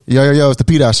Yo, it's the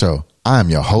P-Dot Show. I am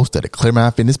your host of the Clear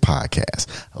Mind Fitness Podcast.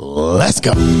 Let's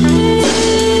go.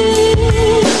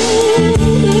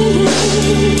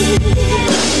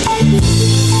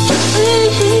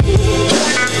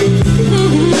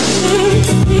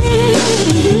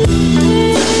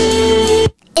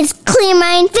 It's Clear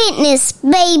Mind Fitness,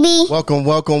 baby. Welcome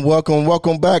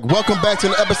back. Welcome back to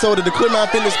an episode of the Clear Mind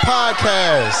Fitness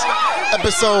Podcast.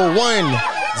 Episode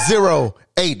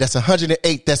 108. That's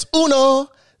 108. That's 108.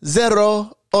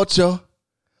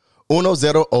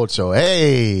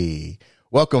 Hey.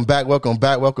 Welcome back.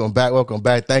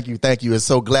 Thank you. It's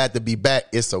so glad to be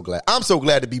back. I'm so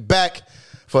glad to be back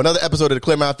for another episode of the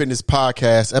Clear Mind Fitness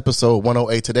Podcast, episode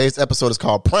 108. Today's episode is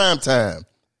called Prime Time,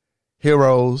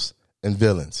 Heroes and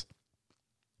Villains.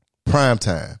 Prime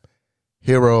Time,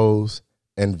 Heroes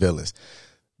and Villains.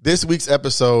 This week's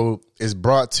episode is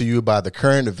brought to you by the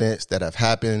current events that have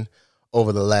happened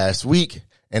over the last week.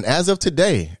 And as of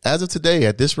today,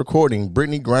 at this recording,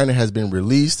 Brittney Griner has been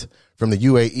released from the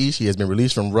UAE. She has been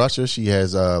released from Russia. She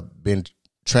has been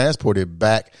transported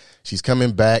back. She's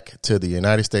coming back to the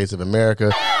United States of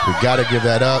America. We got to give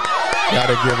that up.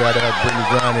 Brittney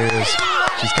Griner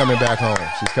she's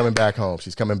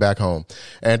coming back home.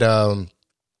 And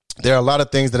there are a lot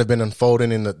of things that have been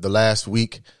unfolding in the last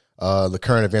week. The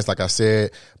current events, like I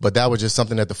said, but that was just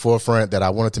something at the forefront that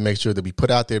I wanted to make sure that we put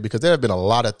out there, because there have been a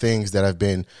lot of things that have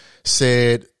been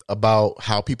said about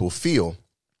how people feel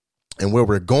and where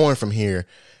we're going from here,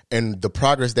 and the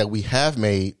progress that we have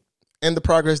made and the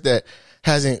progress that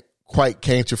hasn't quite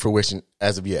came to fruition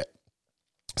as of yet.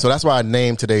 So that's why I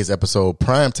named today's episode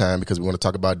Prime Time, because we want to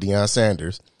talk about Deion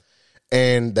Sanders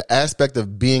and the aspect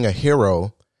of being a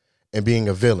hero and being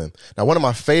a villain. Now, one of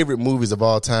my favorite movies of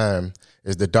all time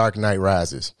is The Dark Knight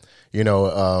Rises,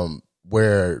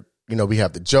 where, we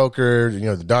have the Joker,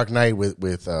 the Dark Knight with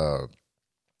the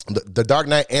Dark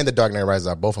Knight and The Dark Knight Rises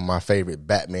are both of my favorite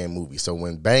Batman movies. So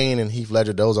when Bane and Heath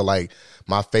Ledger, those are like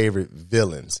my favorite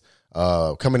villains.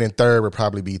 Coming in third would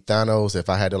probably be Thanos if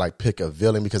I had to pick a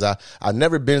villain, because I've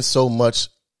never been so much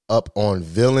up on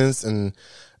villains and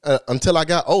until I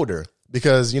got older,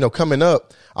 because, coming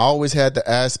up, I always had the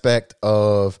aspect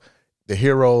of the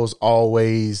heroes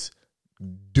always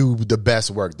do the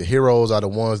best work. The heroes are the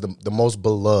ones, the most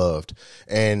beloved.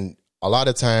 And a lot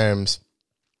of times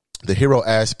the hero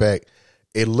aspect,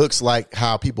 it looks like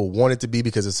how people want it to be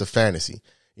because it's a fantasy,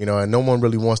 and no one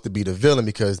really wants to be the villain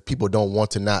because people don't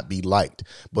want to not be liked,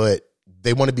 but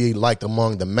they want to be liked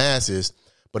among the masses.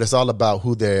 But it's all about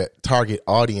who their target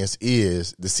audience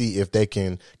is to see if they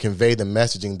can convey the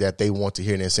messaging that they want to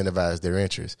hear and incentivize their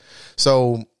interest.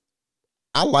 So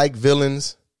I like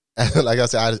villains. Like I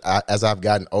said, as I've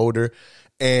gotten older,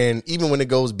 and even when it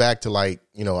goes back to I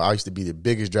used to be the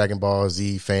biggest Dragon Ball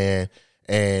Z fan,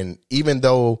 and even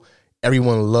though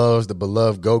everyone loves the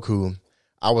beloved Goku,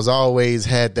 I was always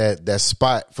had that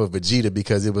spot for Vegeta,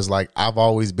 because it was I've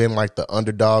always been the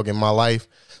underdog in my life.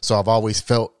 So I've always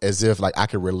felt as if I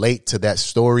could relate to that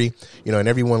story, and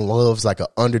everyone loves an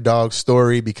underdog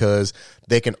story because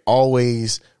they can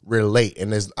always relate.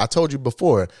 And as I told you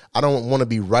before, I don't want to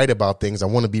be right about things. I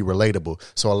want to be relatable.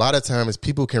 So a lot of times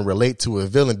people can relate to a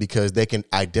villain because they can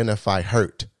identify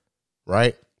hurt,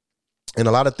 right? And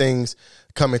a lot of things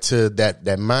come into that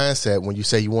mindset when you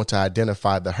say you want to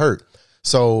identify the hurt.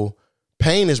 So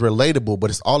pain is relatable, but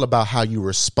it's all about how you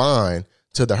respond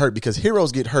to the hurt, because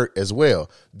heroes get hurt as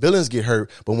well. Villains get hurt,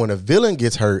 but when a villain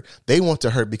gets hurt, they want to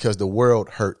hurt because the world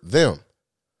hurt them.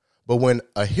 But when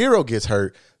a hero gets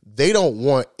hurt, they don't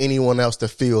want anyone else to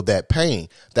feel that pain.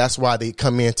 That's why they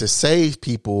come in to save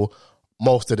people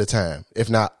most of the time, if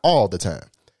not all the time.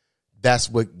 That's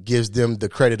what gives them the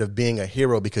credit of being a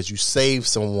hero, because you save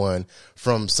someone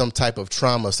from some type of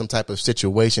trauma, some type of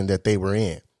situation that they were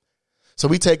in. So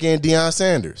we take in Deion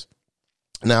Sanders.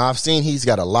 Now, I've seen he's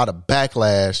got a lot of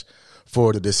backlash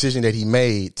for the decision that he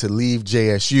made to leave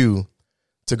JSU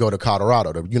to go to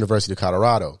Colorado, the University of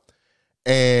Colorado.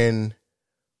 And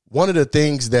one of the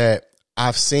things that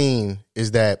I've seen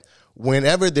is that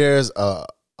whenever there's a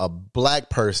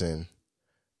black person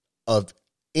of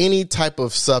any type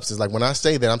of substance, when I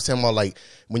say that, I'm saying about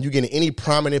when you get in any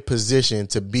prominent position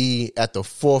to be at the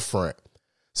forefront.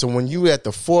 So when you at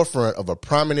the forefront of a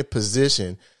prominent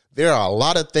position, there are a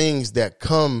lot of things that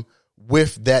come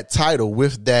with that title,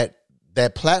 with that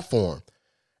platform.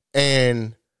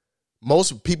 And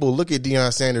most people look at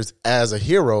Deion Sanders as a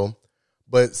hero,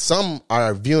 but some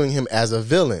are viewing him as a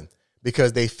villain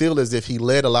because they feel as if he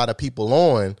led a lot of people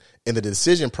on in the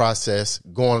decision process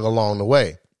going along the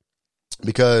way.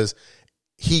 Because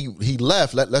he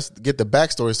left, let's get the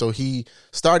backstory. So he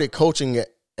started coaching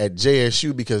at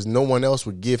JSU because no one else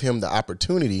would give him the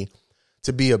opportunity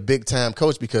to be a big time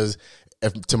coach because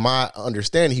to my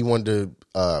understanding, he wanted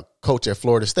to coach at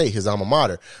Florida State, his alma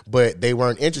mater, but they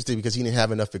weren't interested because he didn't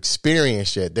have enough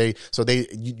experience yet.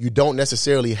 You don't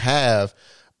necessarily have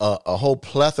a whole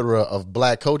plethora of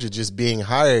black coaches just being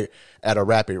hired at a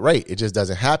rapid rate. It just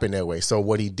doesn't happen that way. So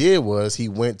what he did was he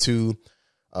went to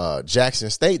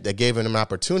Jackson State that gave him an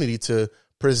opportunity to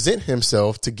present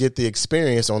himself to get the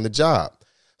experience on the job.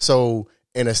 So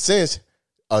in a sense,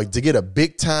 to get a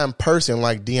big-time person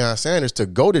like Deion Sanders to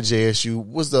go to JSU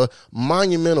was a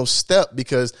monumental step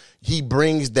because he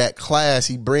brings that class,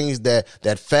 he brings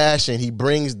that fashion, he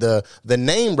brings the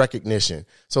name recognition.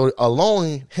 So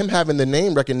alone, him having the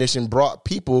name recognition brought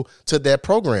people to that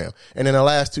program. And in the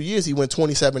last 2 years, he went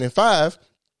 27-5,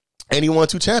 and he won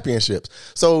 2 championships.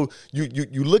 So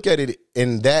you look at it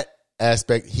in that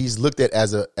aspect, he's looked at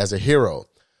as a hero,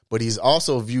 but he's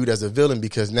also viewed as a villain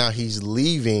because now he's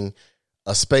leaving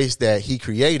a space that he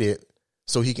created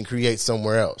so he can create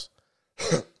somewhere else.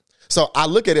 So I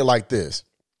look at it like this.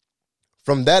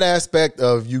 From that aspect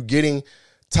of you getting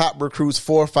top recruits,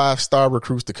 4 or 5-star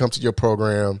recruits to come to your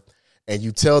program, and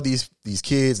you tell these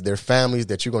kids, their families,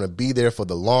 that you're going to be there for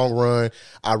the long run,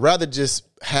 I'd rather just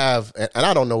have, and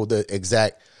I don't know the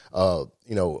exact,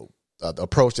 the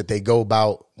approach that they go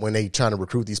about when they trying to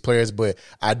recruit these players, but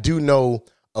I do know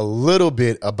a little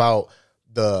bit about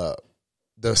the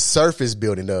surface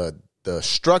building, the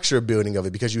structure building of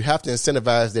it, because you have to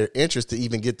incentivize their interest to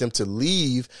even get them to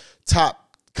leave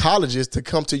top colleges to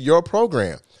come to your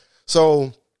program.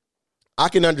 So I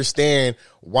can understand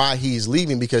why he's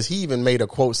leaving because he even made a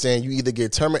quote saying you either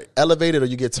get elevated or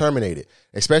you get terminated,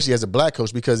 especially as a black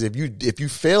coach, because if you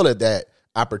fail at that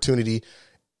opportunity,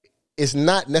 it's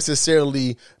not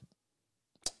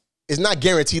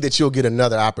guaranteed that you'll get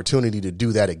another opportunity to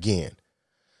do that again.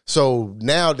 So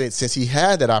now that since he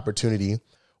had that opportunity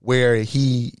where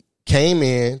he came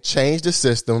in, changed the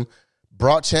system,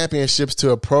 brought championships to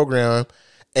a program,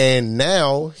 and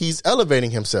now he's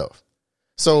elevating himself.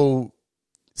 So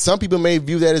some people may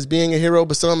view that as being a hero,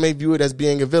 but some may view it as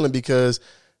being a villain because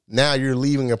now you're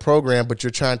leaving a program, but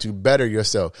you're trying to better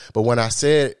yourself. But when I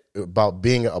said about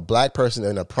being a black person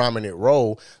in a prominent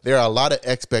role, there are a lot of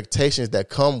expectations that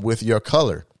come with your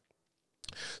color.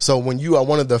 So when you are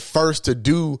one of the first to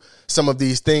do some of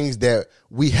these things that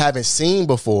we haven't seen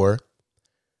before,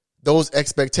 those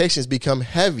expectations become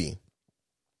heavy.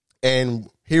 And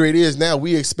here it is now.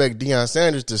 We expect Deion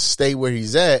Sanders to stay where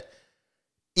he's at,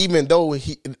 even though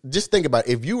just think about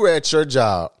it. If you were at your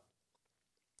job,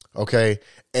 okay,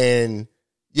 and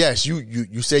yes,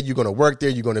 you said you're going to work there,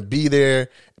 you're going to be there,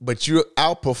 but you're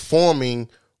outperforming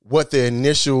what the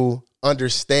initial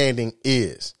understanding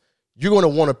is. You're going to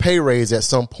want a pay raise at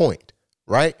some point,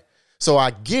 right? So I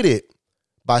get it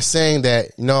by saying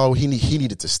that, he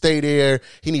needed to stay there.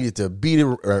 He needed to be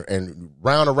there and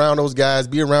round around those guys,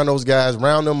 be around those guys,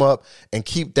 round them up and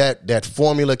keep that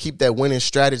formula, keep that winning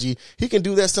strategy. He can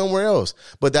do that somewhere else.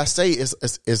 But I say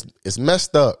it's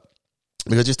messed up.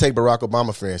 Because just take Barack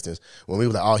Obama, for instance, when we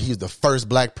were like, he's the first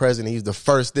black president, he's the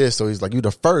first this. So he's like, you're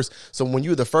the first. So when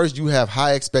you're the first, you have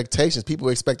high expectations. People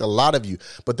expect a lot of you.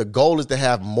 But the goal is to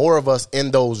have more of us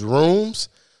in those rooms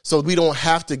so we don't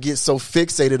have to get so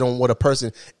fixated on what a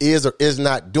person is or is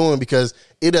not doing, because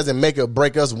it doesn't make or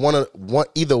break us one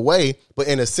either way. But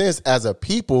in a sense, as a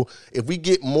people, if we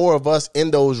get more of us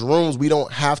in those rooms, we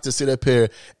don't have to sit up here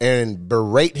and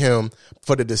berate him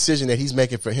for the decision that he's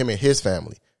making for him and his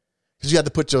family. Because you have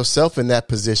to put yourself in that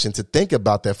position to think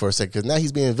about that for a second, because now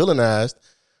he's being villainized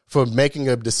for making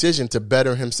a decision to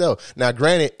better himself. Now,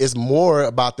 granted, it's more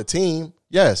about the team.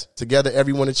 Yes, together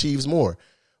everyone achieves more.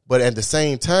 But at the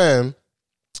same time,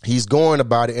 he's going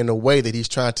about it in a way that he's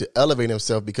trying to elevate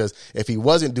himself, because if he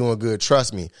wasn't doing good,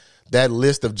 trust me, that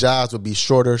list of jobs would be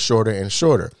shorter, and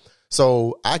shorter.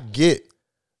 So I get,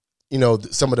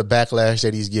 some of the backlash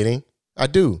that he's getting. I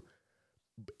do.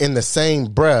 In the same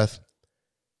breath,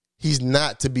 he's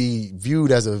not to be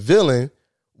viewed as a villain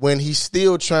when he's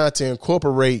still trying to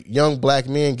incorporate young black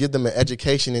men, give them an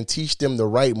education and teach them the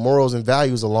right morals and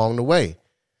values along the way.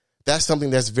 That's something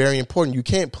that's very important. You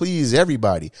can't please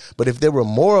everybody. But if there were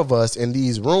more of us in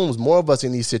these rooms, more of us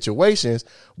in these situations,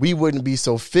 we wouldn't be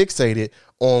so fixated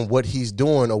on what he's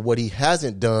doing or what he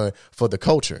hasn't done for the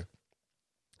culture.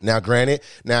 Now, granted,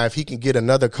 if he can get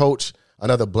another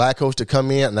black coach to come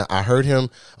in, and I heard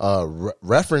him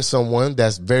reference someone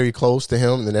that's very close to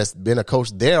him and that's been a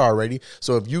coach there already.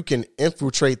 So if you can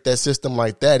infiltrate that system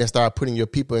like that and start putting your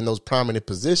people in those prominent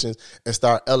positions and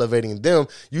start elevating them,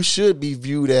 you should be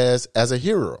viewed as a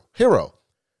hero,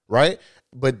 right?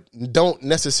 But don't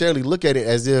necessarily look at it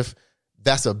as if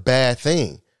that's a bad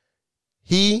thing.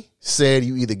 He said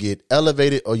you either get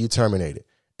elevated or you terminated.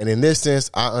 And in this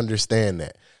sense, I understand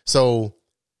that. So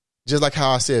just like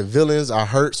how I said, villains are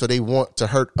hurt, so they want to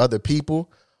hurt other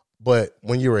people. But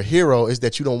when you're a hero, is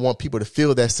that you don't want people to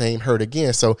feel that same hurt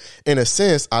again. So in a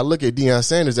sense, I look at Deion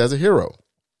Sanders as a hero.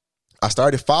 I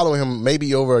started following him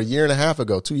maybe over a year and a half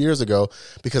ago, 2 years ago,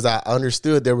 because I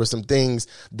understood there were some things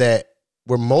that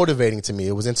were motivating to me.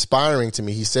 It was inspiring to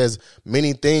me. He says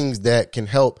many things that can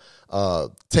help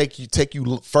take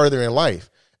you further in life.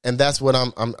 And that's what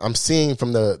I'm seeing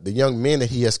from the young men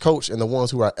that he has coached and the ones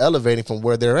who are elevating from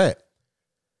where they're at.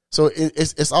 So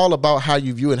it's all about how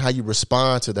you view and how you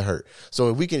respond to the hurt. So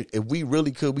if we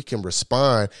really could, we can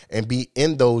respond and be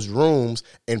in those rooms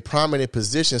in prominent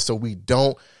positions so we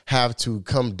don't have to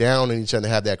come down on each other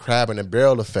and have that crab in the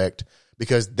barrel effect,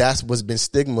 because that's what's been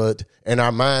stigmatized in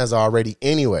our minds already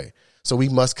anyway. So we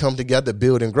must come together,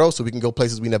 build and grow so we can go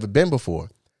places we never been before.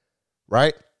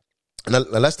 Right? Now,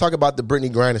 let's talk about the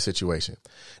Brittany Griner situation.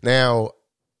 Now,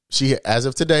 she, as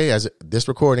of today, as this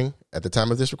recording, at the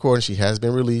time of this recording, she has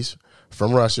been released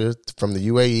from Russia, from the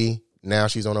UAE. Now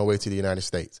she's on her way to the United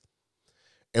States.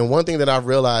 And one thing that I've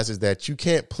realized is that you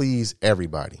can't please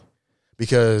everybody,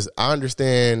 because I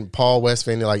understand Paul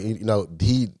Westphal, like, you know,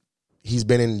 he's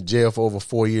been in jail for over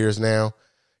 4 years now.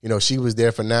 You know, she was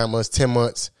there for 9 months, 10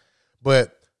 months.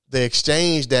 But the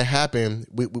exchange that happened,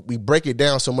 we break it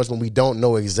down so much when we don't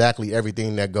know exactly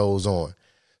everything that goes on.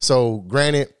 So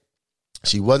granted,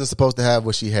 she wasn't supposed to have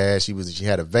what she had. She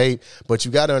had a vape, but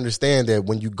you got to understand that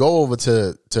when you go over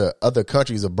to other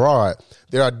countries abroad,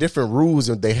 there are different rules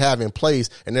that they have in place,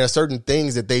 and there are certain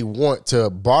things that they want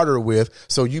to barter with.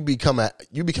 So you become an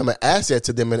asset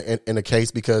to them in a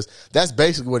case, because that's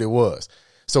basically what it was.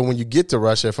 So when you get to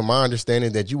Russia, from my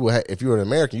understanding, that you will have, if you're an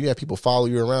American, you have people follow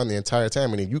you around the entire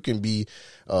time, and you can be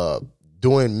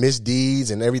doing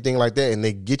misdeeds and everything like that, and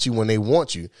they get you when they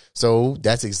want you. So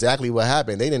that's exactly what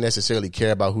happened. They didn't necessarily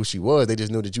care about who she was. They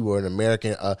just knew that you were an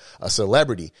American, a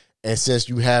celebrity. And since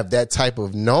you have that type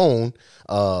of known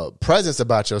presence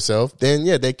about yourself, then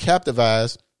yeah, they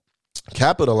capitalized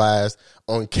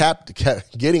on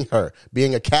getting her,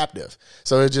 being a captive.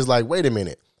 So it's just like, wait a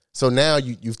minute. So now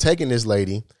you've taken this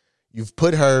lady, you've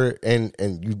put her and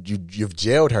you've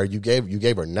jailed her. You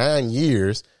gave her 9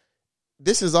 years.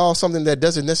 This is all something that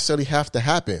doesn't necessarily have to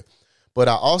happen. But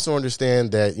I also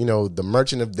understand that, you know, the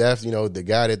merchant of death, you know, the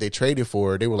guy that they traded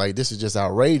for, they were like, this is just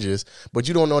outrageous. But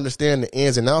you don't understand the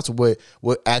ins and outs of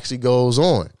what actually goes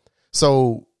on.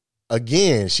 So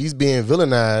again, she's being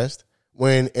villainized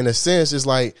when, in a sense, it's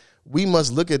like we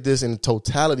must look at this in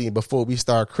totality before we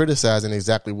start criticizing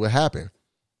exactly what happened.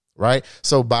 Right.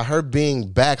 So by her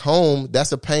being back home,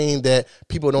 that's a pain that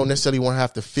people don't necessarily want to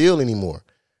have to feel anymore.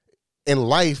 In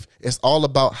life, it's all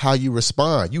about how you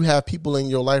respond. You have people in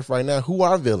your life right now who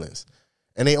are villains,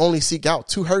 and they only seek out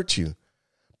to hurt you.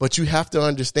 But you have to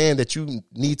understand that you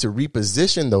need to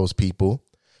reposition those people,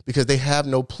 because they have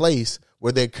no place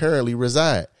where they currently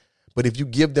reside. But if you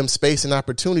give them space and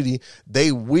opportunity,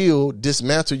 they will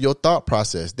dismantle your thought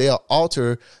process. They'll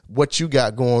alter what you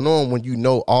got going on when you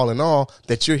know all in all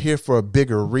that you're here for a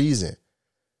bigger reason.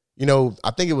 You know,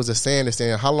 I think it was a saying that's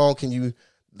saying, how long can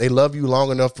they love you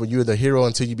long enough for you're the hero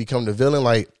until you become the villain?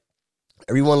 Like,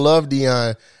 everyone loved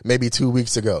Deion maybe 2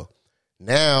 weeks ago.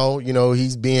 Now, you know,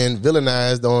 he's being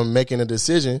villainized on making a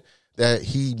decision that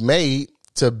he made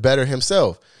to better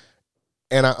himself.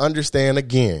 And I understand,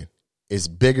 again, it's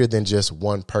bigger than just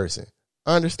one person.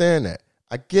 I understand that.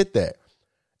 I get that.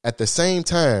 At the same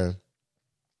time,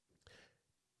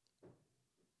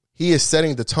 he is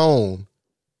setting the tone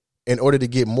in order to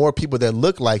get more people that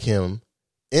look like him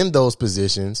in those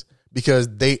positions, because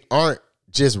they aren't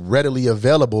just readily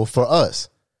available for us,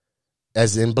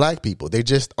 as in black people. They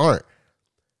just aren't.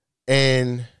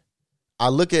 And I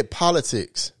look at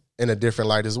politics in a different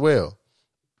light as well.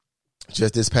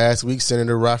 Just this past week,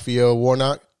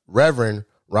 Reverend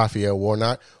Raphael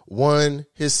Warnock won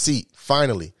his seat,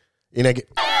 finally. You know,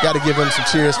 got to give him some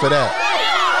cheers for that.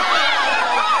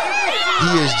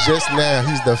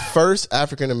 He's the first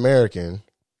African-American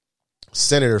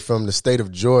senator from the state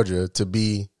of Georgia to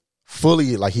be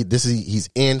fully, like, he's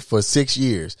in for 6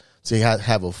 years. So he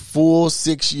have a full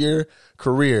 6-year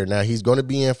career. Now he's going to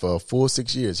be in for a full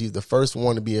 6 years. He's the first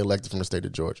one to be elected from the state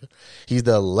of Georgia. He's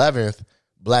the 11th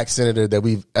black senator that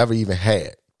we've ever even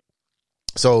had.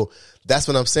 So that's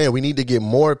what I'm saying. We need to get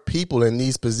more people in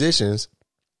these positions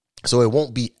so it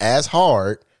won't be as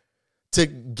hard to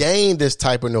gain this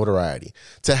type of notoriety,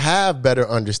 to have better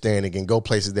understanding and go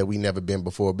places that we never been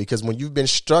before. Because when you've been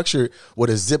structured with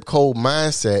a zip code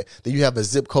mindset, then you have a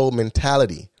zip code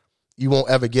mentality. You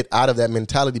won't ever get out of that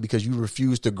mentality because you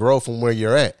refuse to grow from where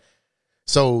you're at.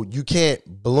 So you can't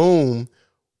bloom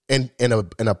in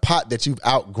a pot that you've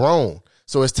outgrown.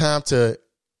 So it's time to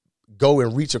go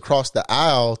and reach across the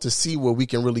aisle to see where we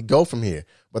can really go from here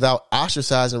without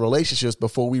ostracizing relationships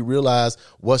before we realize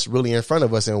what's really in front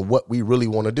of us and what we really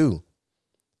want to do.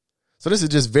 So this is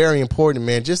just very important,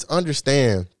 man. Just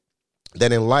understand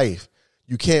that in life,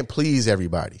 you can't please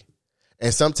everybody.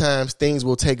 And sometimes things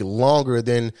will take longer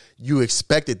than you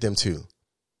expected them to.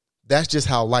 That's just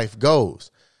how life goes.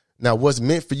 Now, what's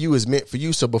meant for you is meant for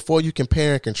you. So before you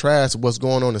compare and contrast what's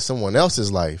going on in someone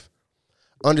else's life,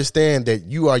 understand that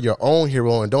you are your own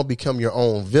hero and don't become your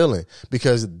own villain,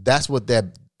 because that's what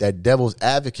that devil's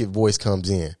advocate voice comes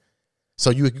in. So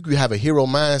you have a hero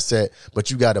mindset, but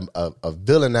you got a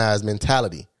villainized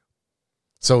mentality.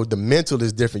 So the mental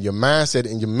is different. Your mindset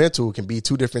and your mental can be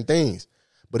two different things.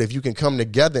 But if you can come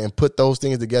together and put those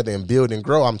things together and build and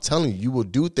grow, I'm telling you, you will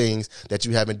do things that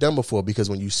you haven't done before, because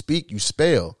when you speak, you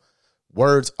spell.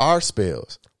 Words are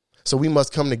spells. So we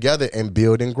must come together and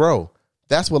build and grow.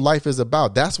 That's what life is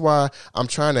about. That's why I'm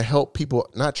trying to help people,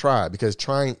 not try, because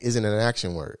trying isn't an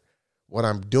action word. What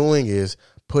I'm doing is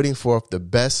putting forth the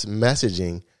best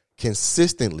messaging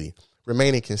consistently,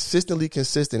 remaining consistently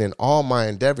consistent in all my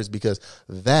endeavors, because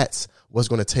that's what's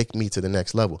going to take me to the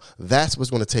next level. That's what's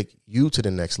going to take you to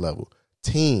the next level.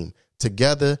 Team,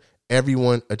 together,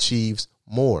 everyone achieves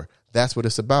more. That's what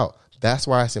it's about. That's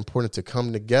why it's important to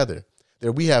come together.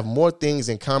 That we have more things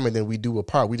in common than we do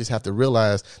apart. We just have to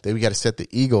realize that we got to set the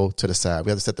ego to the side.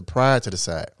 We have to set the pride to the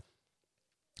side.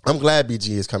 I'm glad BG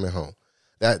is coming home.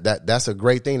 That's a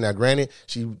great thing. Now, granted,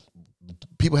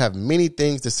 people have many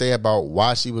things to say about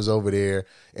why she was over there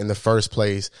in the first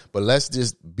place, but let's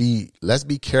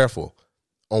be careful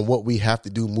on what we have to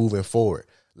do moving forward.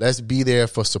 Let's be there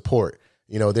for support.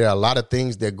 You know, there are a lot of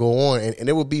things that go on, and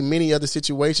there will be many other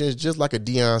situations just like a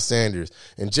Deion Sanders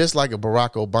and just like a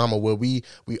Barack Obama, where we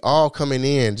all coming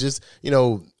in, just, you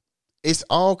know, it's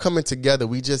all coming together.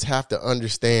 We just have to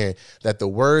understand that the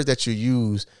words that you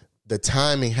use, the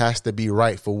timing has to be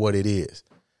right for what it is.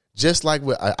 Just like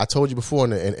what I told you before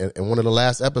in one of the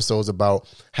last episodes about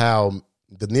how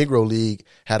the Negro League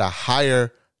had a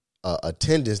higher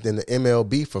attendance than the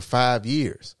MLB for 5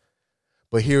 years.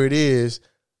 But here it is.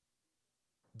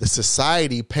 The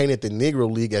society painted the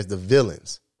Negro League as the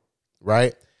villains,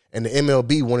 right? And the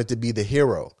MLB wanted to be the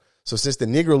hero. So since the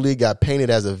Negro League got painted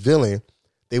as a villain,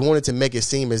 they wanted to make it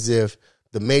seem as if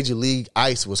the Major League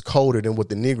ice was colder than what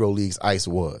the Negro League's ice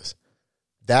was.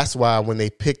 That's why when they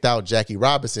picked out Jackie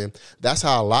Robinson, that's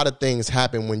how a lot of things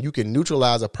happen. When you can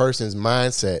neutralize a person's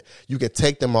mindset, you can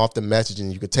take them off the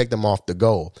messaging, you can take them off the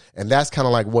goal. And that's kind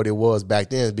of like what it was back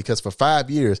then, because for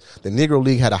 5 years, the Negro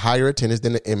League had a higher attendance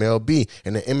than the MLB.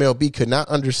 And the MLB could not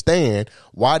understand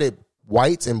why did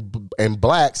whites and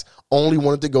blacks only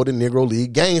wanted to go to Negro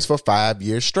League games for 5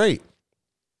 years straight.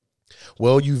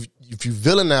 Well, if you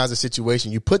villainize the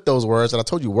situation, you put those words, and I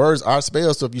told you words are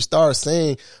spells. So if you start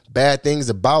saying bad things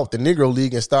about the Negro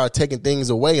League and start taking things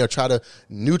away or try to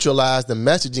neutralize the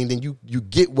messaging, then you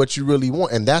get what you really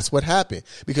want. And that's what happened,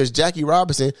 because Jackie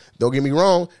Robinson, don't get me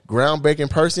wrong, groundbreaking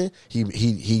person.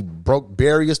 He broke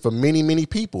barriers for many, many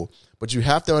people. But you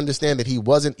have to understand that he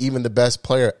wasn't even the best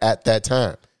player at that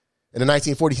time. In the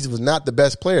 1940s, he was not the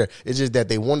best player. It's just that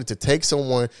they wanted to take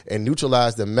someone and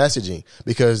neutralize the messaging,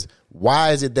 because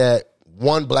why is it that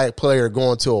one black player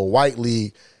going to a white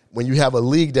league when you have a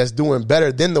league that's doing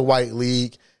better than the white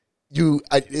league?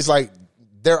 It's like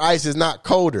their ice is not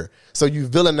colder. So you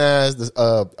villainized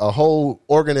a whole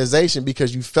organization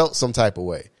because you felt some type of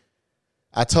way.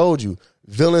 I told you,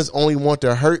 villains only want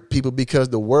to hurt people because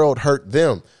the world hurt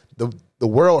them. The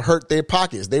world hurt their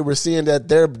pockets. They were seeing that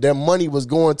their money was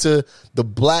going to the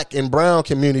black and brown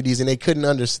communities, and they couldn't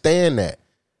understand that.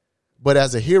 But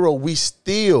as a hero, we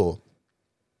still,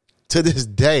 to this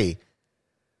day,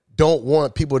 don't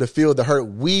want people to feel the hurt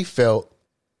we felt.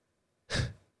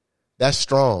 That's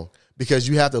strong, because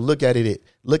you have to look at it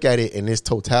in its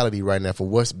totality right now for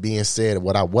what's being said,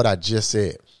 what I just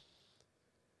said.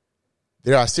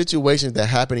 There are situations that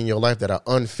happen in your life that are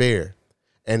unfair.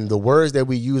 And the words that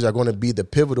we use are going to be the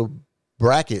pivotal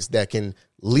brackets that can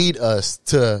lead us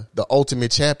to the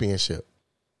ultimate championship.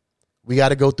 We got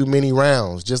to go through many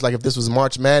rounds. Just like if this was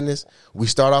March Madness, we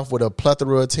start off with a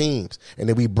plethora of teams, and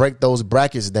then we break those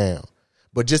brackets down.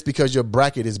 But just because your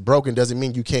bracket is broken doesn't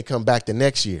mean you can't come back the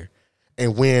next year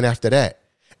and win after that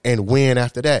and win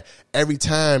after that. Every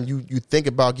time you think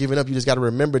about giving up, you just got to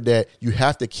remember that you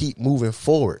have to keep moving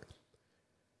forward.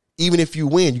 Even if you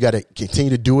win, you got to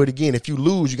continue to do it again. If you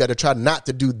lose, you got to try not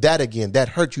to do that again. That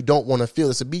hurt you don't want to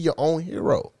feel. It's to be your own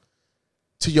hero.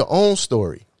 to your own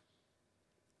story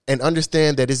and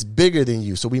understand that it's bigger than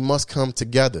you. So we must come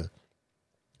together,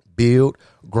 build,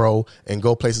 grow, and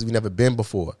go places we've never been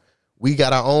before. We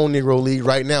got our own Negro League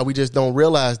right now. We just don't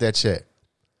realize that yet.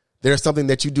 There's something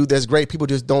that you do that's great. People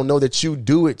just don't know that you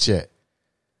do it yet.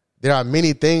 There are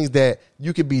many things that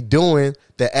you could be doing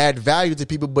that add value to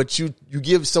people, but you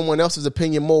give someone else's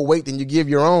opinion more weight than you give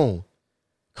your own.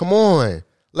 Come on,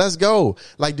 let's go.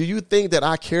 Like, do you think that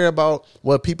I care about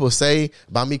what people say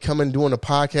about me coming and doing a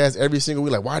podcast every single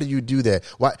week? Like, why do you do that?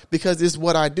 Why? Because it's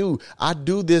what I do. I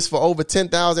do this for over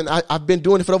 10,000. I've been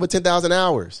doing it for over 10,000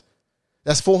 hours.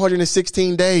 That's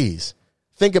 416 days.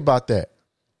 Think about that.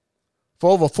 For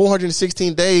over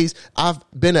 416 days, I'm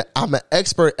an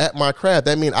expert at my craft.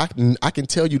 That means I can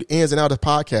tell you the ins and outs of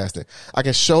podcasting. I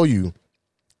can show you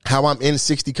how I'm in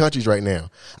 60 countries right now.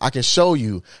 I can show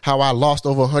you how I lost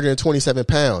over 127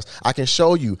 pounds. I can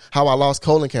show you how I lost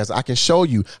colon cancer. I can show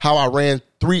you how I ran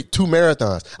 2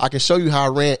 marathons. I can show you how I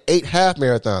ran 8 half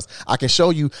marathons. I can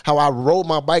show you how I rode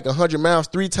my bike 100 miles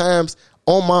 3 times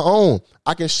on my own.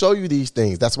 I can show you these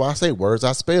things. That's why I say words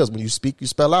are spells. When you speak, you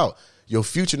spell out your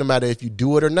future, no matter if you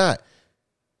do it or not.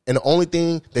 And the only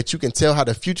thing that you can tell how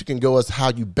the future can go is how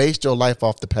you based your life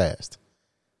off the past.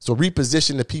 So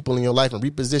reposition the people in your life and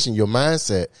reposition your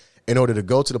mindset in order to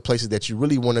go to the places that you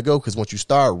really want to go. Because once you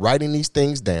start writing these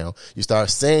things down, you start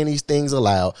saying these things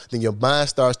aloud, then your mind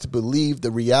starts to believe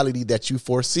the reality that you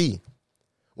foresee.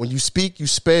 When you speak, you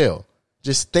spell.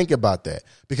 Just think about that,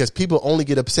 because people only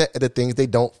get upset at the things they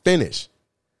don't finish.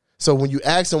 So when you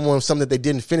ask someone something that they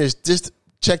didn't finish, just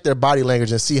check their body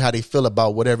language and see how they feel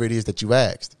about whatever it is that you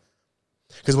asked.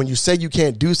 Because when you say you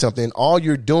can't do something, all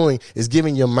you're doing is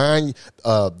giving your mind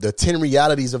the 10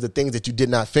 realities of the things that you did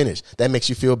not finish. That makes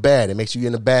you feel bad. It makes you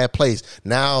in a bad place.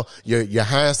 Now your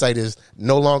hindsight is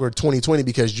no longer 20/20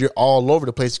 because you're all over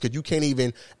the place, because you can't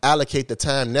even allocate the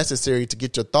time necessary to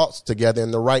get your thoughts together in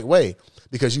the right way,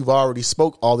 because you've already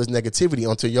spoke all this negativity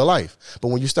onto your life. But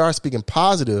when you start speaking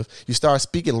positive, you start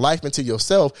speaking life into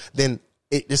yourself, then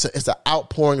it's an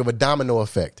outpouring of a domino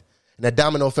effect. And that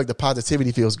domino effect of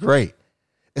positivity feels great.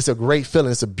 It's a great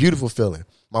feeling. It's a beautiful feeling.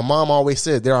 My mom always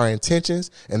said there are intentions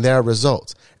and there are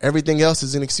results. Everything else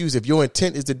is an excuse. If your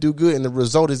intent is to do good and the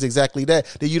result is exactly that,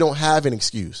 then you don't have an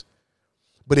excuse.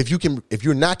 But if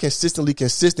you're not consistently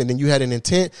consistent, then you had an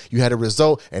intent, you had a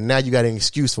result, and now you got an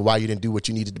excuse for why you didn't do what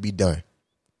you needed to be done.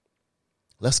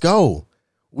 Let's go.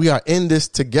 We are in this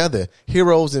together.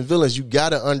 Heroes and villains, you got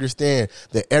to understand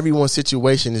that everyone's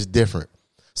situation is different.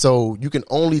 So you can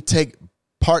only take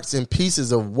parts and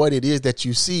pieces of what it is that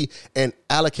you see and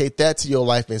allocate that to your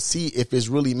life and see if it's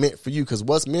really meant for you, because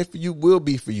what's meant for you will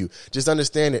be for you. Just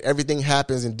understand that everything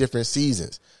happens in different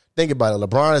seasons. Think about it.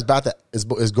 LeBron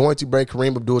is going to break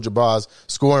Kareem Abdul-Jabbar's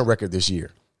scoring record this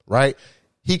year, right?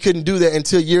 He couldn't do that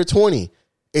until year 20.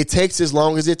 It takes as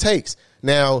long as it takes.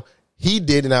 Now, he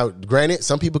did. Now, granted,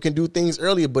 some people can do things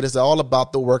earlier, but it's all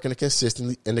about the work and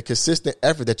the consistent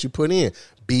effort that you put in.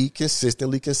 Be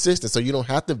consistently consistent, so you don't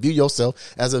have to view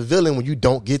yourself as a villain when you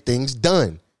don't get things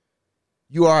done.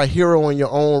 You are a hero in your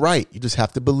own right. You just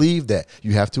have to believe that.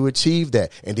 You have to achieve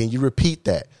that, and then you repeat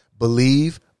that.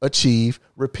 Believe, achieve,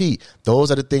 repeat.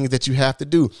 Those are the things that you have to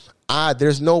do.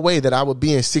 There's no way that I would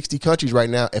be in 60 countries right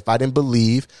now if I didn't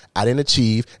believe, I didn't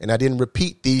achieve, and I didn't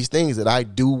repeat these things that I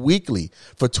do weekly.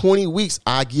 For 20 weeks,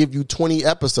 I give you 20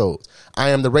 episodes. I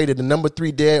am rated the number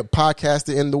 3 dead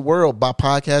podcaster in the world by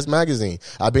Podcast Magazine.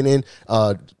 I've been in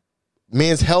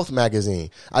Men's Health Magazine.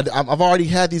 I've already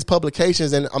had these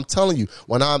publications, and I'm telling you,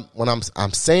 when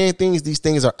I'm saying things, these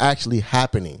things are actually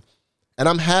happening, and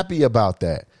I'm happy about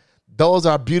that. Those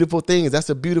are beautiful things. That's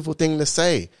a beautiful thing to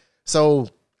say. So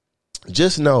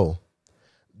just know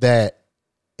that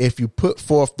if you put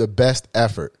forth the best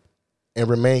effort and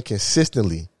remain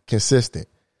consistent,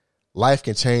 life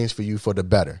can change for you for the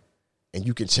better, and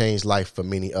you can change life for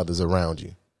many others around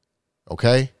you.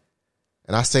 Okay?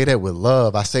 And I say that with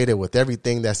love. I say that with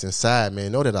everything that's inside,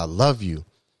 man. Know that I love you,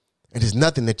 and there's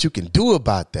nothing that you can do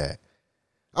about that.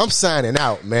 I'm signing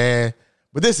out, man.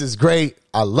 But this is great.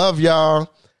 I love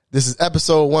y'all. This is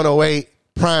episode 108,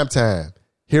 Primetime,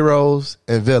 Heroes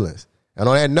and Villains. And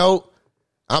on that note,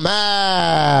 I'm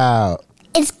out.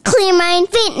 It's Clear Mind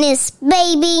Fitness,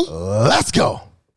 baby. Let's go.